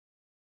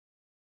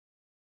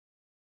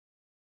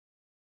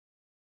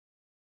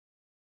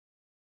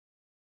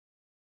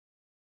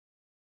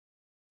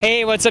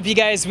Hey, what's up you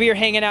guys? We are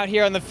hanging out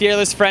here on the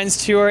Fearless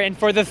Friends Tour, and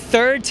for the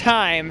third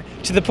time,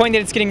 to the point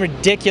that it's getting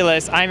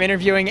ridiculous, I'm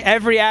interviewing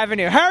Every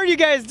Avenue. How are you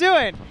guys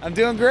doing? I'm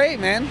doing great,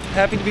 man.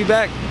 Happy to be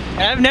back.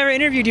 I've never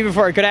interviewed you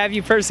before. Could I have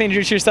you personally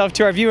introduce yourself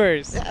to our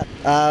viewers?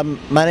 Yeah.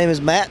 My name is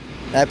Matt.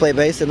 I play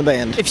bass in the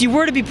band. If you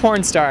were to be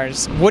porn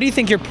stars, what do you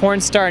think your porn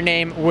star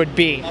name would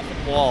be?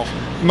 Muffin Wall.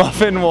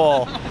 Muffin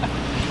Wall.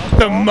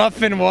 The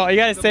Muffin Wall. You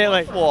gotta say it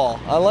like... Wall.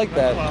 I like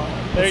that.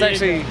 It's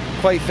actually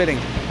quite fitting.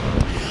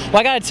 Well,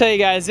 I gotta tell you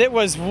guys, it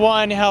was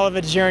one hell of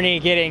a journey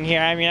getting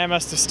here. I mean, I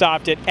must have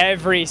stopped at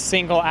every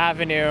single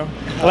avenue.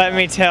 Let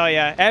me tell you,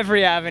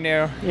 every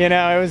avenue. You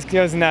know, it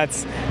was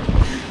nuts.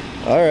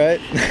 All right.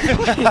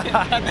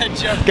 How'd that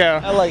joke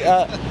go? I like.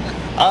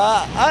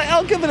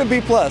 I'll give it a B+.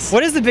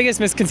 What is the biggest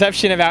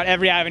misconception about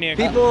Every Avenue?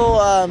 People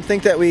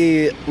think that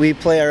we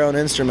play our own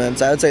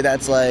instruments. I would say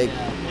that's like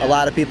a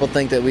lot of people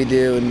think that we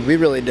do, and we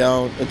really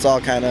don't. It's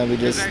all kind of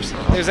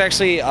There's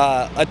actually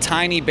a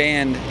tiny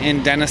band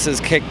in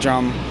Dennis's kick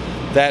drum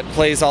that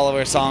plays all of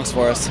our songs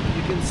for us.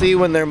 You can see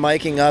when they're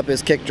miking up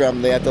his kick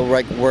drum, they have to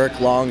like work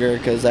longer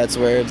because that's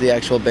where the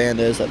actual band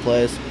is that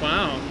plays.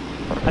 Wow,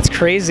 that's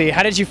crazy.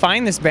 How did you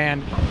find this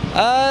band?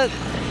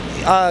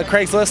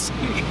 Craigslist.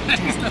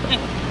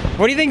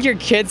 What do you think your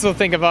kids will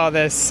think of all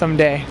this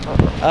someday?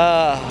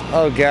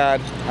 Oh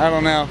God, I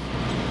don't know.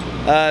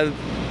 I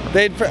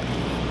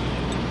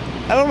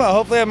don't know.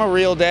 Hopefully, I'm a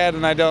real dad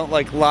and I don't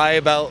like lie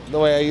about the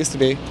way I used to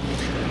be.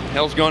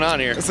 Hell's going on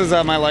here? This is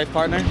my life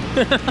partner.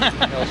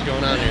 Hell's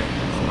going on here?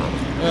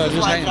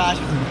 Just hanging.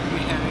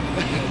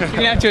 You're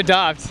gonna have to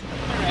adopt.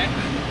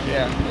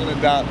 Yeah, I'm gonna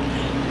adopt.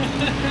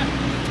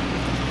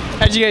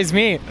 How'd you guys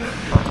meet?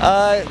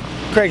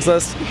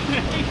 Craigslist.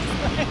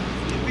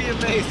 You'd be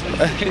amazed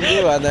what you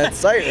do on that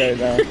site right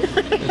now.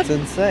 It's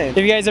insane.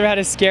 Have you guys ever had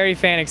a scary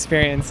fan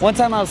experience? One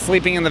time I was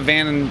sleeping in the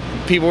van and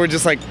people were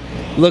just like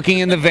looking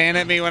in the van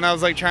at me when I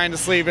was like trying to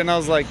sleep, and I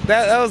was like,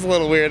 that was a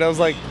little weird. I was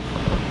like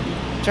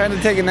trying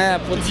to take a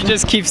nap. Did you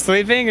just keep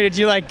sleeping, or did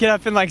you like get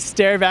up and like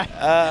stare back?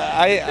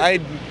 I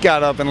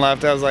got up and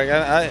left. I was like,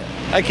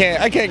 I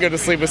can't go to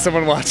sleep with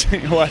someone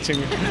watching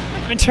me.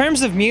 In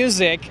terms of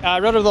music, I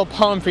wrote a little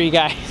poem for you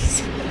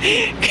guys.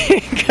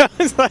 It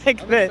goes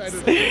like this.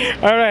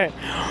 All right.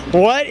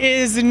 What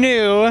is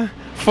new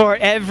for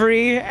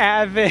Every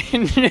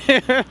Avenue?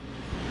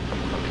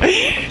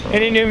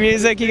 Any new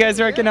music you guys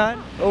working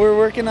on? Well, we're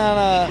working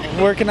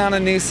on a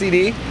new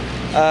CD.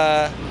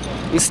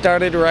 We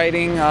started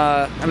writing,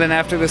 and then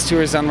after this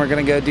tour is done, we're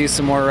gonna go do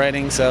some more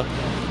writing. So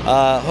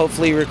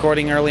hopefully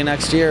recording early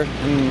next year,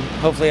 and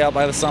hopefully out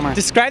by the summer.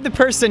 Describe the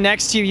person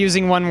next to you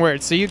using one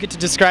word. So you get to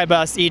describe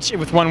us each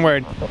with one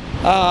word.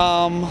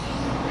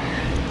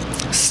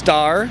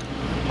 Star.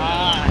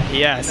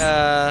 Yes.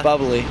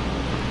 Bubbly.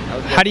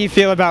 How do you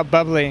feel about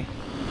bubbly?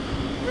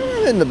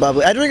 I'm into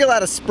bubbly. I drink a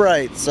lot of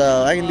Sprite,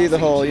 so I can do the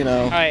whole, you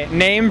know. All right,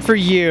 name for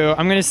you.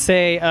 I'm gonna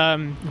say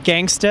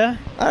gangsta.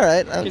 All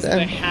right. Just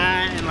the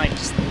hat and like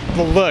just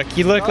the look.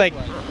 You look like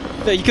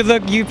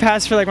you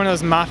pass for like one of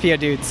those mafia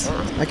dudes.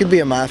 I could be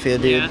a mafia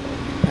dude.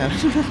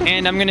 Yeah.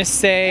 And I'm gonna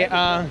say,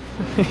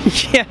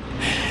 yeah,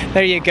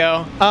 there you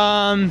go.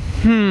 I'm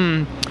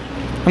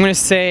gonna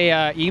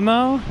say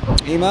emo.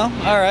 Emo?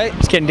 All right.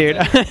 Just kidding, dude.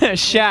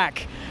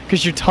 Shaq,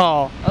 because you're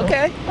tall.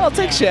 Okay, I'll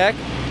take Shaq.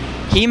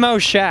 Emo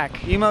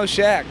Shaq. Emo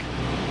Shaq.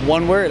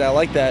 One word, I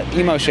like that.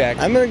 Emo Shaq.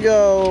 I'm gonna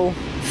go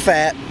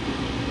fat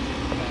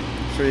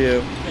for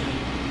you,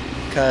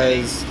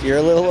 because you're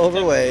a little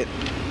overweight.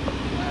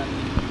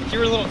 If you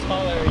were a little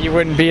taller, you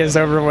wouldn't be as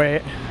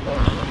overweight.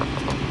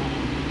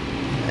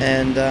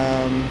 And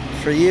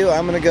for you,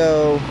 I'm gonna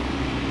go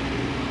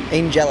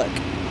angelic.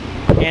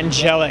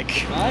 Angelic.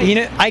 Nice. You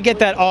know, I get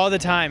that all the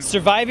time.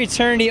 Survive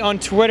Eternity on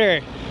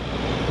Twitter.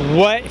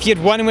 What if you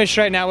had one wish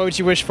right now? What would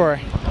you wish for?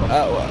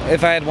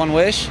 If I had one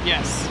wish,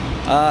 Yes.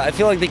 I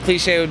feel like the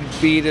cliche would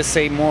be to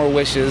say more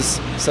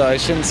wishes, so I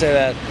shouldn't say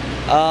that.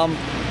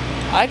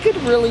 I could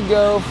really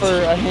go for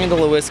a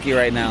handle of whiskey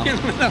right now.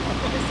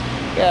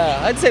 Yeah,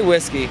 I'd say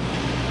whiskey.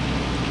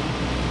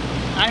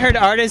 I heard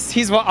artist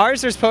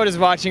vs. Poet is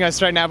watching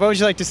us right now. What would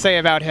you like to say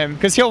about him?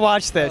 Because he'll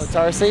watch this.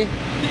 Tarsi?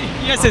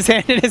 He has his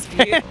hand in his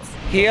pants.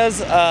 He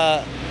has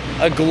a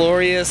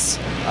glorious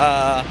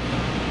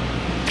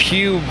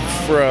pube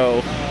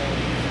fro.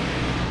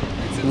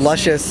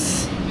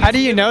 Luscious. How do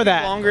you know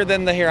that? Longer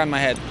than the hair on my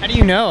head. How do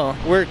you know?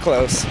 We're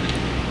close.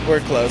 We're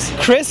close.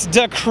 Chris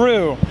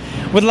DeCrew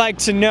would like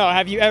to know,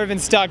 have you ever been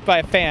stalked by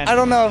a fan? I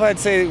don't know if I'd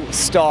say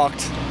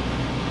stalked.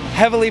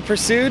 Heavily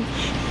pursued?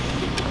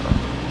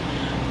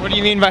 What do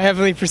you mean by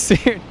heavily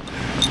pursued?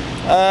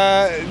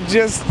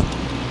 Just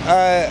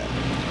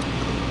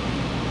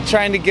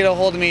trying to get a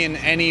hold of me in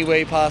any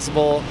way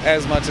possible,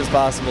 as much as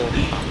possible.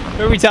 What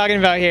are we talking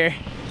about here?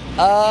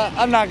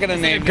 I'm not gonna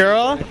name a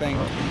girl? anything.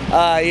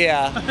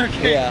 Yeah.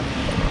 Okay.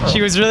 Yeah.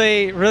 She was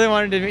really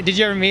wanted to. Did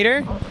you ever meet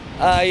her?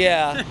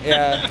 Yeah.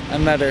 I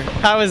met her.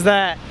 How was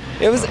that?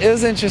 It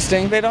was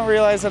interesting. They don't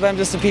realize that I'm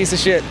just a piece of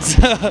shit.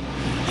 So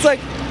it's like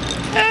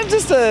I'm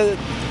just a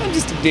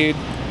dude.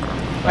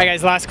 All right,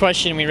 guys. Last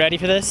question. We ready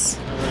for this?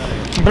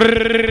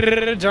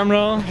 Brrr, drum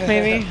roll,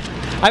 maybe.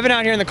 I've been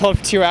out here in the cold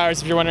for 2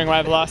 hours if you're wondering why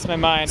I've lost my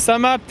mind.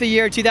 Sum up the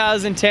year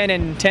 2010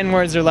 in 10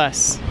 words or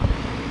less.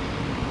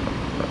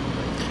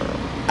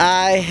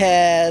 I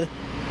had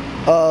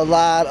a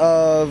lot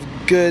of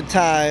good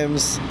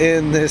times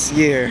in this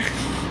year.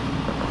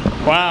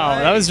 Wow,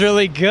 that was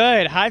really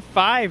good. High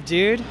five,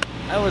 dude.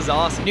 That was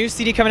awesome. New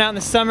CD coming out in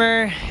the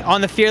summer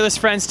on the Fearless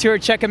Friends tour.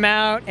 Check them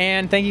out.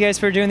 And thank you guys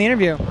for doing the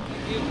interview.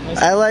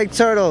 I like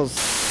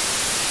turtles.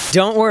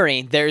 Don't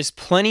worry, there's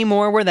plenty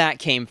more where that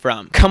came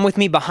from. Come with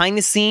me behind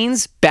the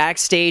scenes,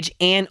 backstage,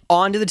 and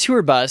onto the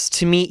tour bus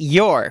to meet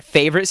your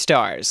favorite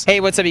stars.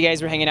 Hey, what's up, you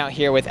guys? We're hanging out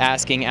here with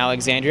Asking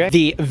Alexandria,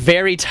 the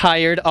very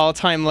tired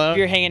all-time low.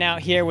 You're hanging out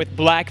here with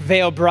Black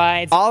Veil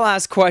Brides. I'll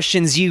ask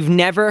questions you've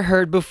never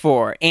heard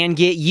before and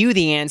get you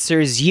the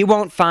answers you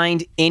won't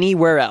find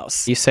anywhere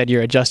else. You said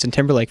you're a Justin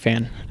Timberlake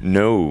fan.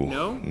 No.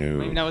 No?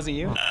 Maybe that wasn't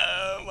you?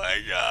 Oh my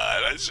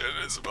god, I shouldn't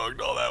have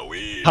smoked all that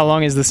weed. How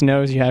long is this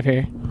nose you have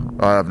here?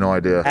 I have no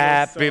idea.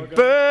 Happy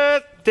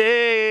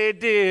birthday,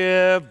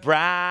 dear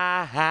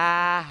Brian.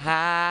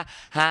 I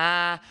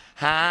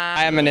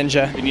am a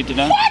ninja. We need to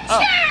know.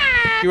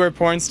 If you were a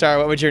porn star,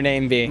 what would your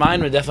name be?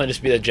 Mine would definitely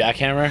just be the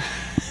Jackhammer.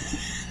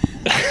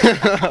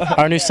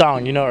 Our new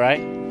song, you know, right?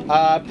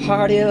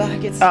 Party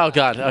like it's... Oh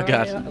god, oh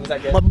god. Was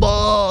that good? My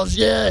balls,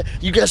 yeah.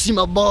 You guys see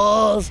my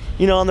balls?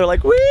 You know, and they're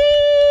like, woo!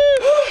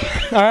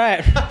 All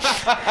right.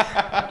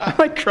 I'm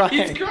like crying.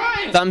 He's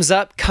crying. Thumbs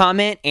up,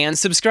 comment, and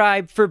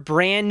subscribe for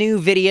brand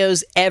new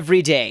videos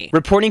every day.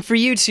 Reporting for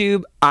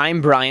YouTube,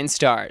 I'm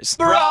BryanStars.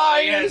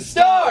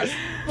 BryanStars!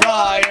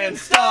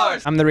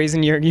 BryanStars! I'm the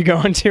reason you go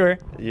on tour.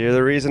 You're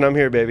the reason I'm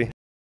here, baby.